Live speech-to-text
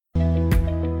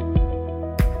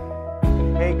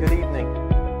Hey, good evening.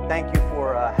 Thank you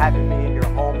for having me in your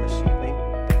home this evening.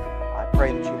 I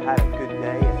pray that you had a good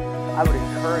day. And I would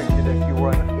encourage you that if you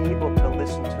were unable to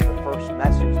listen to the first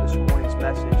message, this morning's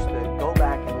message, to go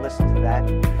back and listen to that.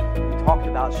 We talked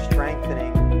about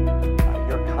strengthening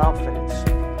your confidence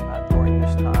during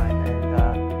this time.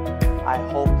 And I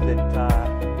hope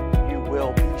that you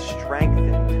will be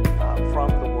strengthened from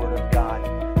the Word of God.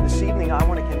 This evening, I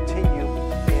want to continue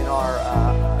in our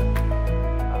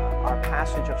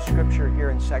passage of Scripture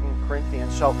here in 2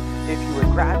 Corinthians. So if you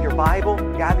would grab your Bible,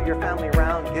 gather your family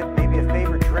around, get maybe a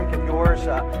favorite drink of yours,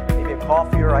 maybe a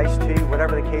coffee or iced tea,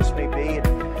 whatever the case may be,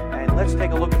 and let's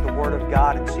take a look at the Word of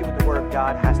God and see what the Word of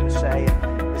God has to say.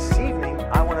 And this evening,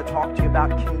 I want to talk to you about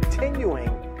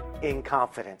continuing in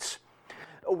confidence.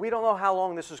 We don't know how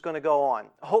long this is going to go on.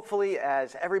 Hopefully,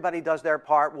 as everybody does their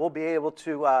part, we'll be able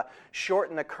to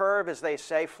shorten the curve, as they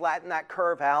say, flatten that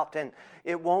curve out, and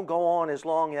it won't go on as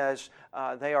long as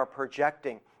they are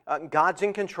projecting. God's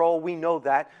in control, we know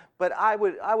that, but I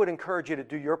would encourage you to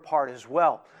do your part as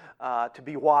well, to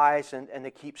be wise and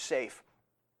to keep safe.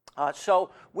 So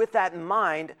with that in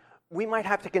mind, we might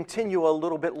have to continue a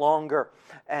little bit longer,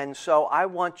 and so I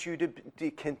want you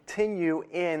to continue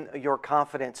in your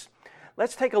confidence.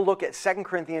 Let's take a look at 2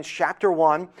 Corinthians chapter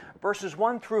 1, verses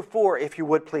 1 through 4, if you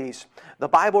would please. The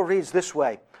Bible reads this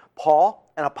way: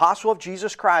 Paul, an apostle of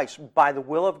Jesus Christ, by the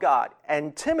will of God,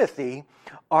 and Timothy,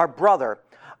 our brother,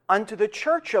 unto the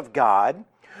church of God,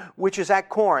 which is at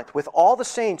Corinth, with all the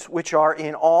saints which are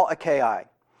in all Achaia.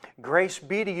 Grace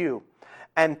be to you,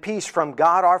 and peace from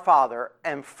God our Father,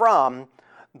 and from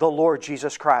the Lord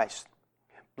Jesus Christ.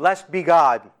 Blessed be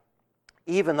God,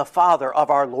 even the Father of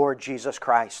our Lord Jesus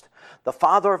Christ, the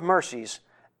Father of mercies,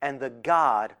 and the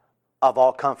God of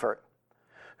all comfort,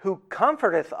 who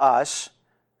comforteth us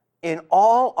in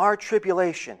all our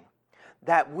tribulation,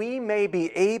 that we may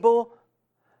be able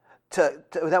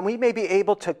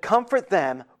to comfort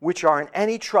them which are in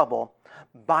any trouble,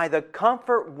 by the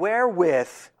comfort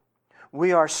wherewith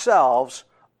we ourselves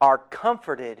are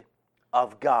comforted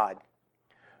of God.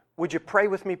 Would you pray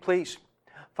with me, please?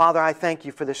 Father, I thank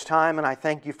you for this time, and I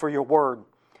thank you for your word.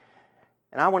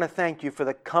 And I want to thank you for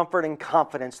the comfort and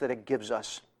confidence that it gives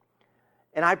us.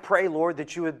 And I pray, Lord,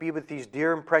 that you would be with these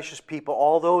dear and precious people,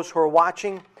 all those who are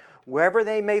watching, wherever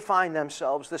they may find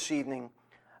themselves this evening.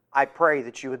 I pray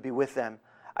that you would be with them.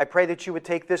 I pray that you would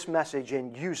take this message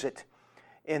and use it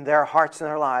in their hearts and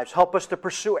their lives. Help us to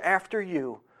pursue after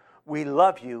you. We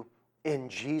love you. In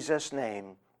Jesus'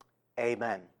 name,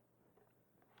 amen.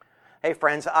 Hey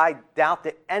friends, I doubt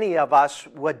that any of us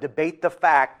would debate the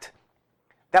fact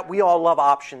that we all love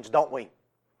options, don't we?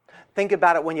 Think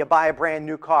about it when you buy a brand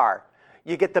new car.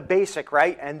 You get the basic,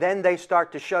 right? And then they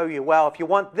start to show you, well, if you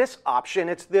want this option,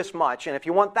 it's this much. And if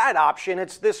you want that option,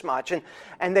 it's this much.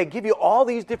 And they give you all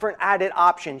these different added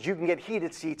options. You can get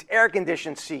heated seats,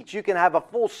 air-conditioned seats. You can have a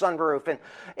full sunroof. And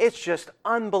it's just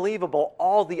unbelievable,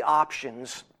 all the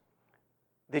options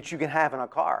that you can have in a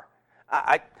car.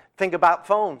 I think about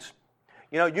phones.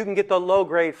 You know, you can get the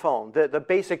low-grade phone, the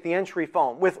basic, the entry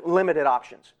phone with limited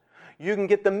options. You can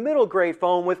get the middle-grade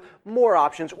phone with more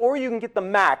options, or you can get the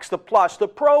Max, the Plus, the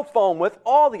Pro phone with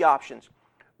all the options.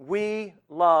 We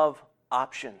love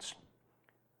options.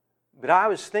 But I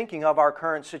was thinking of our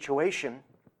current situation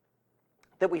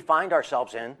that we find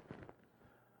ourselves in.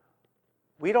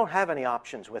 We don't have any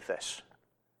options with this.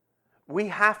 We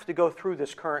have to go through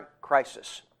this current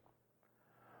crisis.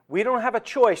 We don't have a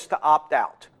choice to opt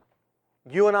out.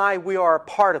 You and I, we are a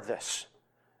part of this,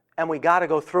 and we got to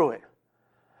go through it.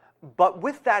 But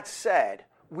with that said,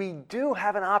 we do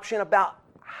have an option about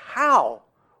how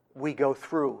we go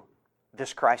through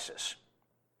this crisis.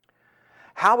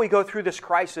 How we go through this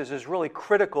crisis is really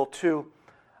critical to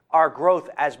our growth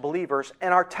as believers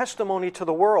and our testimony to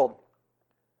the world.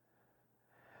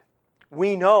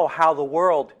 We know how the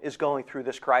world is going through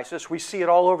this crisis. We see it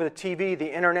all over the TV,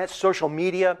 the internet, social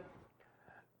media.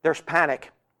 There's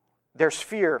panic. There's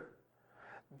fear,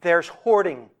 there's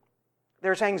hoarding,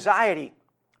 there's anxiety,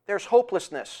 there's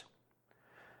hopelessness.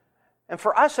 And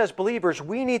for us as believers,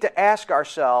 we need to ask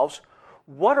ourselves,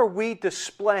 what are we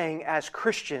displaying as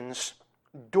Christians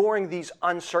during these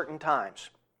uncertain times?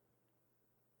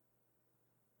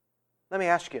 Let me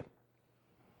ask you,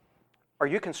 are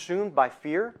you consumed by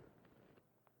fear?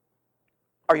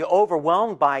 Are you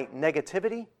overwhelmed by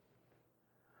negativity?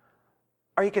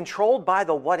 Are you controlled by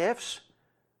the what-ifs?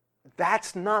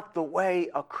 That's not the way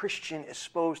a Christian is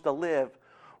supposed to live.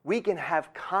 We can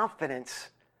have confidence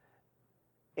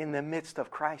in the midst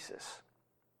of crisis.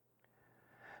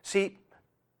 See,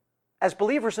 as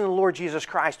believers in the Lord Jesus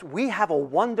Christ, we have a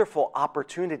wonderful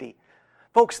opportunity.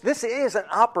 Folks, this is an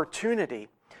opportunity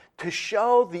to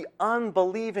show the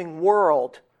unbelieving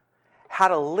world how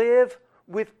to live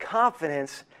with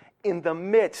confidence in the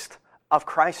midst of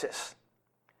crisis.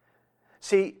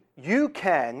 See, you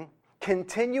can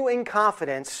continue in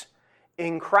confidence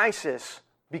in crisis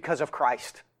because of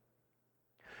Christ.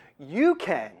 You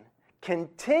can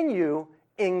continue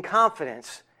in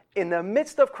confidence in the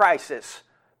midst of crisis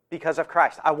because of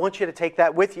Christ. I want you to take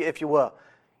that with you, if you will.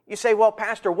 You say, well,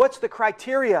 Pastor, what's the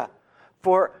criteria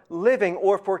for living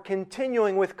or for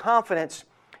continuing with confidence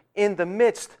in the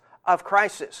midst of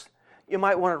crisis? You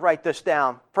might want to write this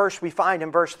down. First, we find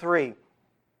in verse 3,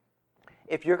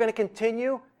 if you're going to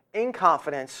continue in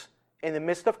confidence in the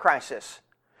midst of crisis,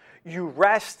 you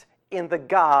rest in the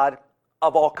God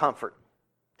of all comfort.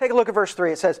 Take a look at verse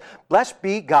 3. It says, "Blessed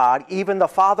be God, even the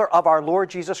Father of our Lord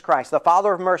Jesus Christ, the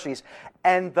Father of mercies,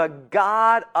 and the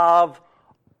God of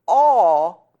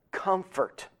all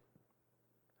comfort."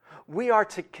 We are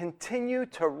to continue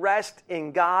to rest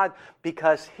in God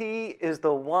because He is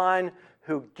the one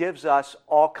who gives us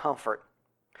all comfort.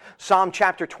 Psalm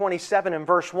chapter 27 and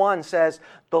verse 1 says,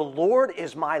 "The Lord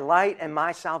is my light and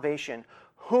my salvation.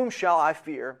 Whom shall I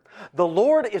fear? The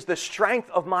Lord is the strength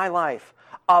of my life.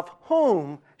 Of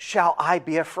whom shall I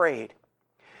be afraid?"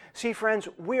 See, friends,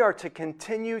 we are to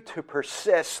continue to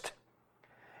persist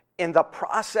in the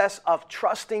process of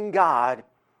trusting God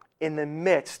in the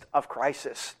midst of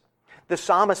crisis. The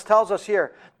psalmist tells us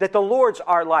here that the Lord's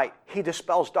our light. He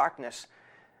dispels darkness.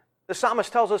 The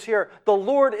psalmist tells us here, the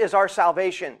Lord is our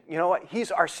salvation. You know what?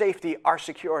 He's our safety, our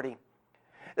security.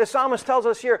 The psalmist tells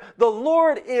us here, the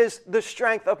Lord is the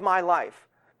strength of my life.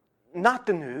 Not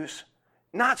the news,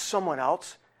 not someone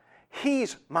else.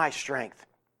 He's my strength.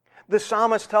 The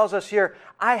psalmist tells us here,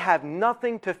 I have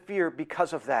nothing to fear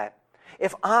because of that.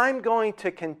 If I'm going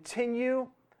to continue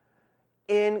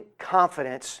in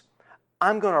confidence,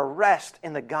 I'm going to rest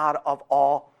in the God of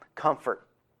all comfort.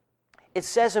 It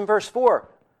says in verse 4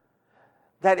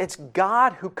 that it's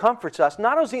God who comforts us.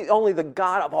 Not only the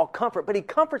God of all comfort, but He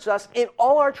comforts us in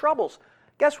all our troubles.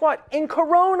 Guess what? In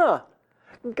Corona.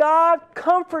 God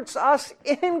comforts us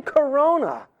in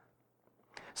Corona.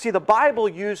 See, the Bible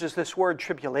uses this word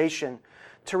tribulation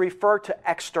to refer to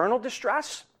external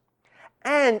distress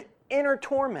and inner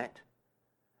torment.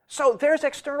 So there's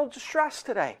external distress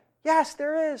today. Yes,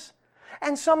 there is.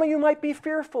 And some of you might be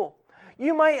fearful.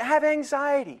 You might have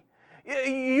anxiety.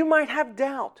 You might have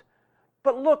doubt.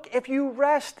 But look, if you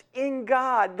rest in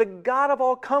God, the God of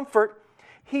all comfort,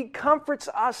 He comforts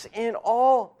us in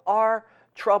all our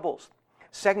troubles.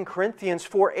 2 Corinthians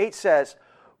 4:8 says,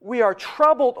 "We are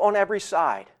troubled on every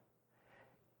side,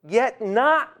 yet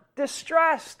not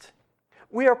distressed.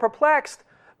 We are perplexed,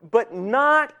 but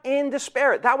not in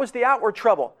despair." That was the outward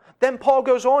trouble. Then Paul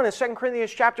goes on in 2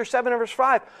 Corinthians chapter 7 and verse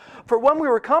 5. "For when we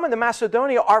were coming to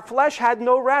Macedonia, our flesh had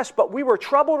no rest, but we were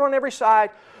troubled on every side.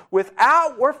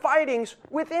 Without were fightings,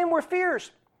 within were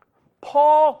fears."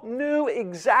 Paul knew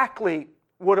exactly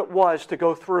what it was to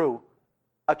go through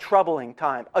a troubling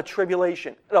time, a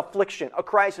tribulation, an affliction, a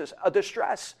crisis, a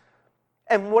distress.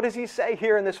 And what does he say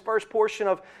here in this first portion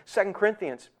of 2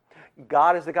 Corinthians?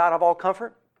 God is the God of all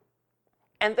comfort,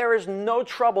 and there is no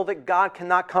trouble that God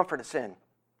cannot comfort us in.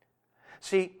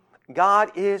 See,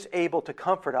 God is able to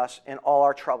comfort us in all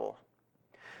our trouble.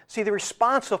 See, the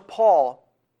response of Paul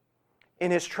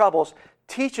in his troubles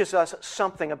teaches us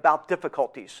something about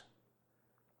difficulties.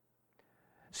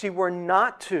 See, we're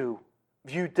not to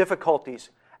view difficulties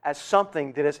as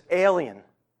something that is alien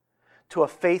to a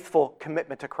faithful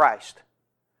commitment to Christ.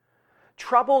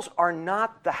 Troubles are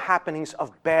not the happenings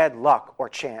of bad luck or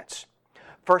chance.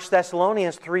 1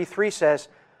 Thessalonians 3:3 says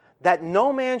that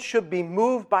no man should be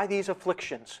moved by these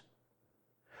afflictions.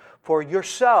 For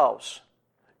yourselves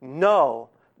know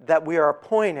that we are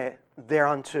appointed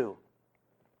thereunto.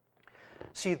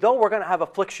 See, though we're going to have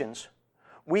afflictions,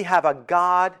 we have a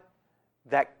God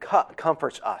that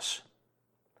comforts us.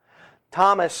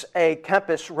 Thomas A.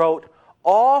 Kempis wrote,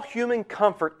 "All human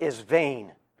comfort is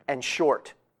vain and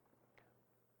short,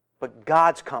 but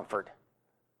God's comfort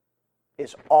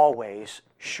is always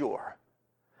sure."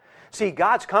 See,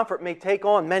 God's comfort may take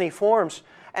on many forms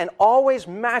and always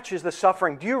matches the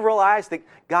suffering. Do you realize that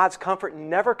God's comfort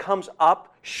never comes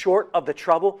up short of the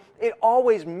trouble? It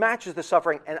always matches the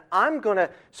suffering. And I'm going to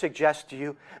suggest to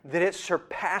you that it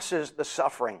surpasses the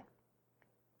suffering.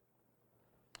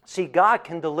 See, God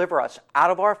can deliver us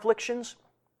out of our afflictions,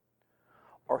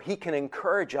 or He can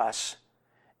encourage us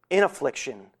in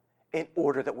affliction in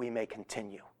order that we may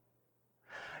continue.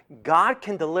 God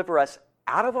can deliver us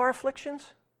out of our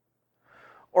afflictions,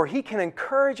 or He can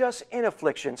encourage us in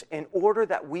afflictions in order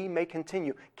that we may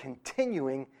continue,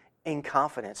 continuing in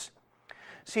confidence.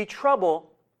 See,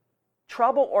 trouble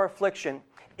trouble or affliction,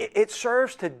 it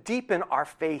serves to deepen our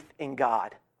faith in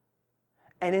God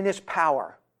and in His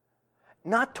power,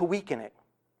 not to weaken it.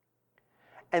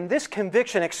 And this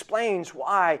conviction explains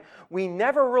why we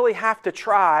never really have to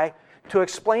try to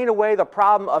explain away the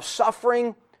problem of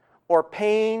suffering or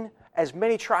pain as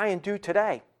many try and do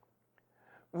today.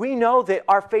 We know that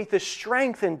our faith is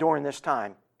strengthened during this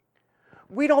time.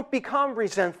 We don't become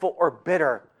resentful or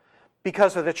bitter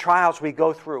because of the trials we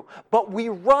go through, but we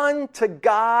run to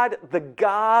God, the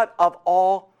God of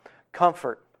all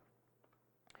comfort.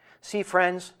 See,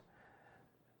 friends,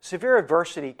 severe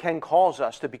adversity can cause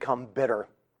us to become bitter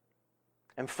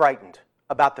and frightened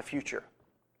about the future.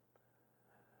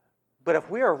 But if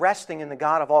we are resting in the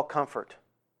God of all comfort,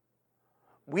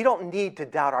 we don't need to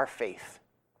doubt our faith.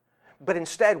 But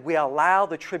instead, we allow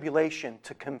the tribulation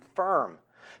to confirm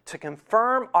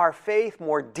our faith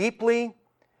more deeply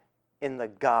in the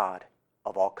God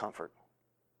of all comfort.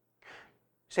 You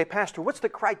say, Pastor, what's the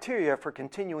criteria for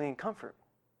continuing in comfort?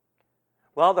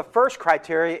 Well, the first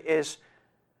criteria is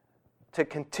to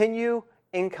continue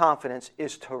in confidence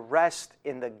is to rest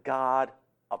in the God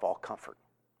of all comfort.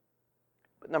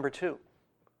 But number two,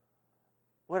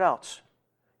 what else?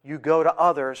 You go to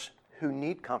others who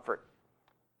need comfort.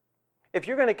 If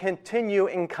you're going to continue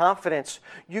in confidence,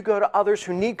 you go to others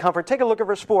who need comfort. Take a look at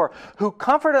verse 4. Who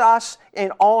comforted us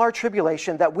in all our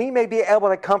tribulation, that we may be able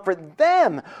to comfort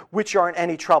them which are in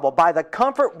any trouble, by the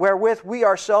comfort wherewith we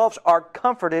ourselves are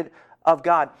comforted of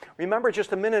God. Remember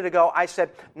just a minute ago I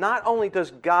said, not only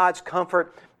does God's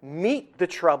comfort meet the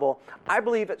trouble, I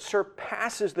believe it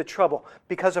surpasses the trouble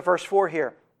because of verse 4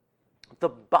 here. The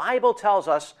Bible tells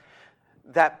us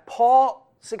that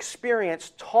Paul's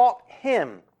experience taught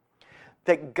him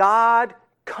that God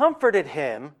comforted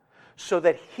him so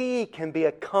that he can be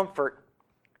a comfort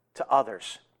to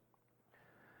others.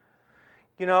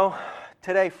 You know,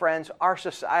 today, friends, our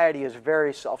society is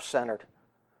very self-centered.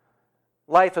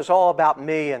 Life is all about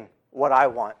me and what I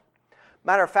want.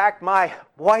 Matter of fact, my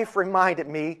wife reminded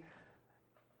me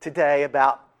today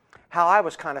about how I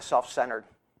was kind of self-centered.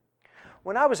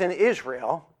 When I was in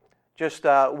Israel, just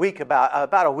about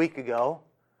a week ago,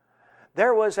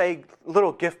 there was a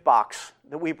little gift box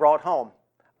that we brought home.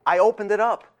 I opened it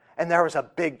up, and there was a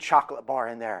big chocolate bar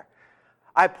in there.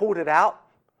 I pulled it out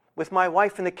with my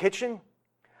wife in the kitchen.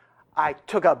 I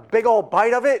took a big old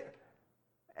bite of it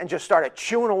and just started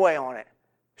chewing away on it.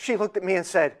 She looked at me and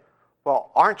said,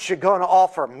 "Well, aren't you going to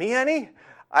offer me any?"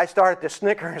 I started to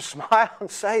snicker and smile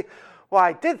and say, "Well,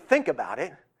 I did think about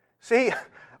it." See,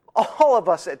 all of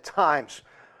us at times,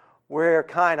 we're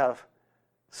kind of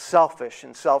selfish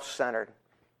and self-centered.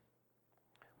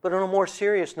 But on a more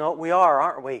serious note, we are,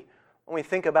 aren't we? When we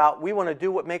think about, we want to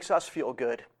do what makes us feel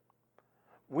good.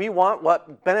 We want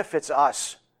what benefits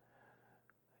us.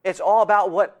 It's all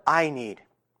about what I need.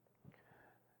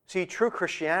 See, true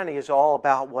Christianity is all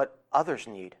about what others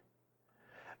need.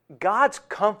 God's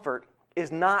comfort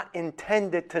is not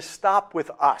intended to stop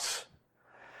with us.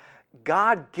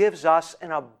 God gives us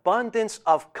an abundance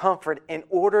of comfort in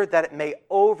order that it may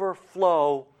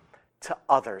overflow to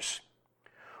others.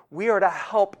 We are to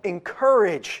help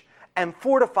encourage and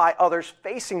fortify others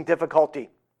facing difficulty.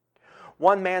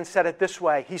 One man said it this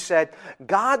way. He said,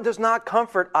 God does not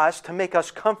comfort us to make us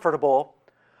comfortable,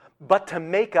 but to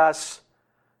make us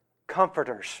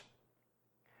comforters.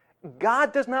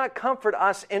 God does not comfort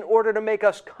us in order to make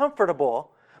us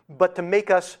comfortable, but to make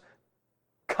us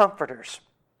comforters.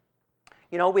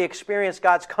 You know, we experience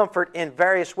God's comfort in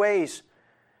various ways.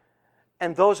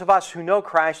 And those of us who know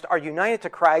Christ are united to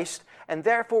Christ, and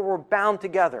therefore we're bound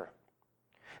together.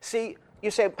 See,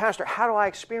 you say, Pastor, how do I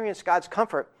experience God's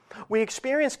comfort? We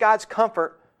experience God's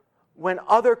comfort when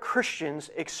other Christians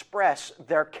express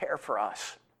their care for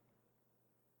us.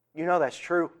 You know that's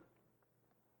true.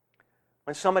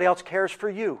 When somebody else cares for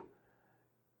you,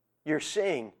 you're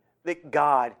seeing that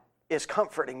God is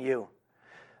comforting you.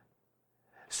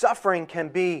 Suffering can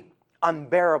be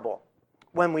unbearable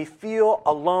when we feel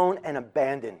alone and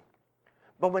abandoned.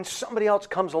 But when somebody else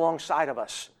comes alongside of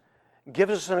us,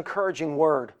 gives us an encouraging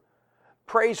word,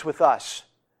 prays with us,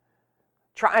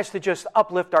 tries to just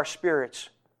uplift our spirits,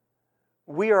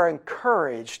 we are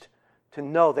encouraged to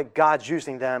know that God's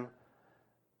using them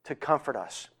to comfort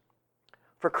us.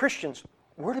 For Christians,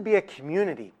 we're to be a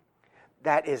community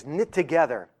that is knit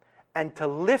together and to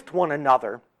lift one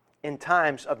another in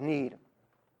times of need.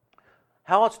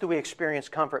 How else do we experience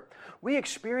comfort? We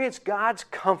experience God's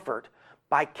comfort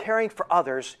by caring for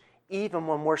others even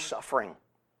when we're suffering.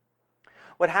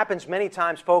 What happens many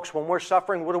times, folks, when we're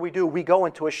suffering, what do? We go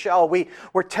into a shell.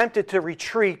 We're tempted to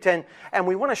retreat, and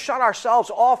we want to shut ourselves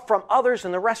off from others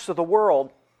and the rest of the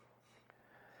world.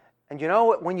 And you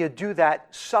know, when you do that,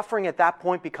 suffering at that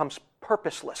point becomes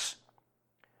purposeless.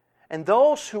 And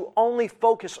those who only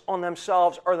focus on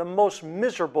themselves are the most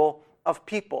miserable of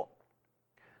people.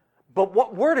 But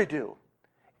what we're to do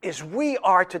is we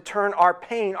are to turn our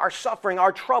pain, our suffering,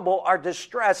 our trouble, our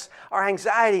distress, our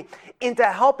anxiety into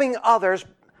helping others.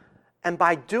 And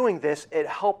by doing this, it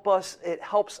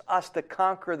helps us to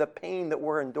conquer the pain that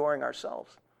we're enduring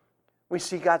ourselves. We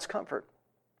see God's comfort.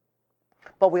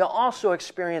 But we'll also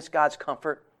experience God's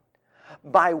comfort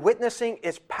by witnessing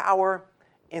its power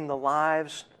in the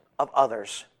lives of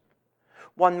others.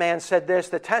 One man said this: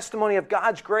 the testimony of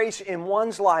God's grace in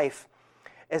one's life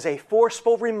is a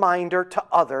forceful reminder to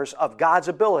others of God's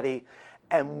ability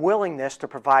and willingness to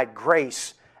provide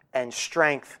grace and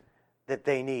strength that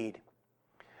they need.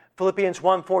 Philippians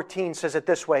 1:14 says it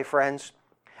this way, friends: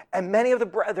 and many of the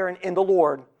brethren in the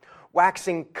Lord,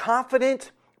 waxing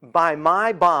confident by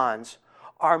my bonds,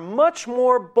 are much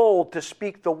more bold to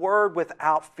speak the word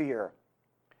without fear.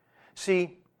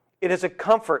 See, it is a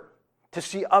comfort to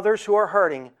see others who are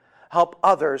hurting help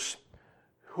others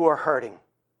who are hurting.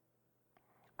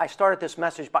 I started this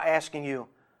message by asking you,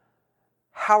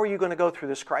 how are you going to go through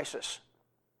this crisis?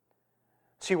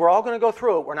 See, we're all going to go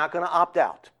through it. We're not going to opt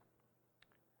out.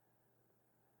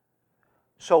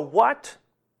 So what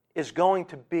is going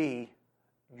to be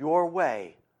your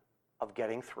way of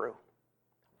getting through?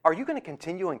 Are you going to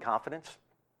continue in confidence?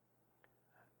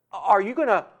 Are you going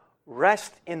to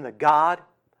rest in the God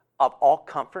of all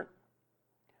comfort?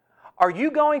 Are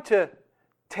you going to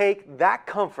take that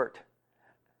comfort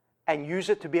and use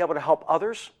it to be able to help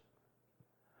others?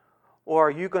 Or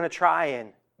are you going to try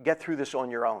and get through this on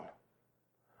your own?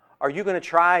 Are you going to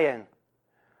try and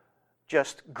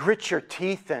just grit your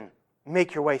teeth and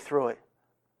make your way through it?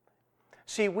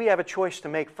 See, we have a choice to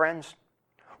make, friends.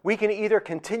 We can either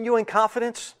continue in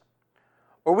confidence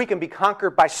or we can be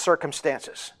conquered by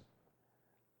circumstances.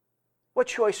 What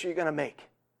choice are you going to make?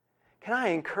 Can I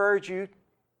encourage you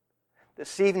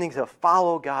this evening to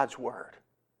follow God's word,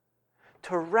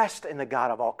 to rest in the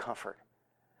God of all comfort,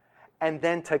 and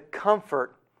then to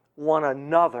comfort one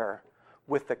another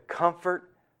with the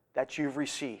comfort that you've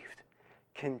received,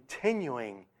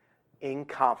 continuing in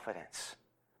confidence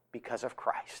because of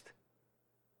Christ.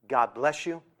 God bless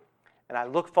you, and I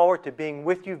look forward to being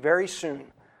with you very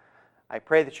soon. I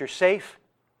pray that you're safe.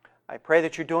 I pray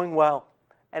that you're doing well.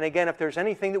 And again, if there's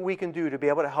anything that we can do to be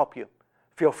able to help you,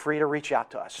 feel free to reach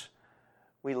out to us.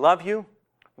 We love you,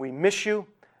 we miss you,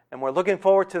 and we're looking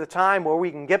forward to the time where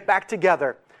we can get back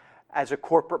together as a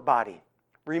corporate body.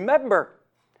 Remember,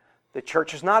 the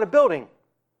church is not a building,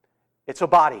 it's a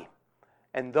body.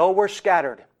 And though we're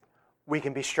scattered, we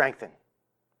can be strengthened.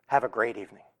 Have a great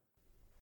evening.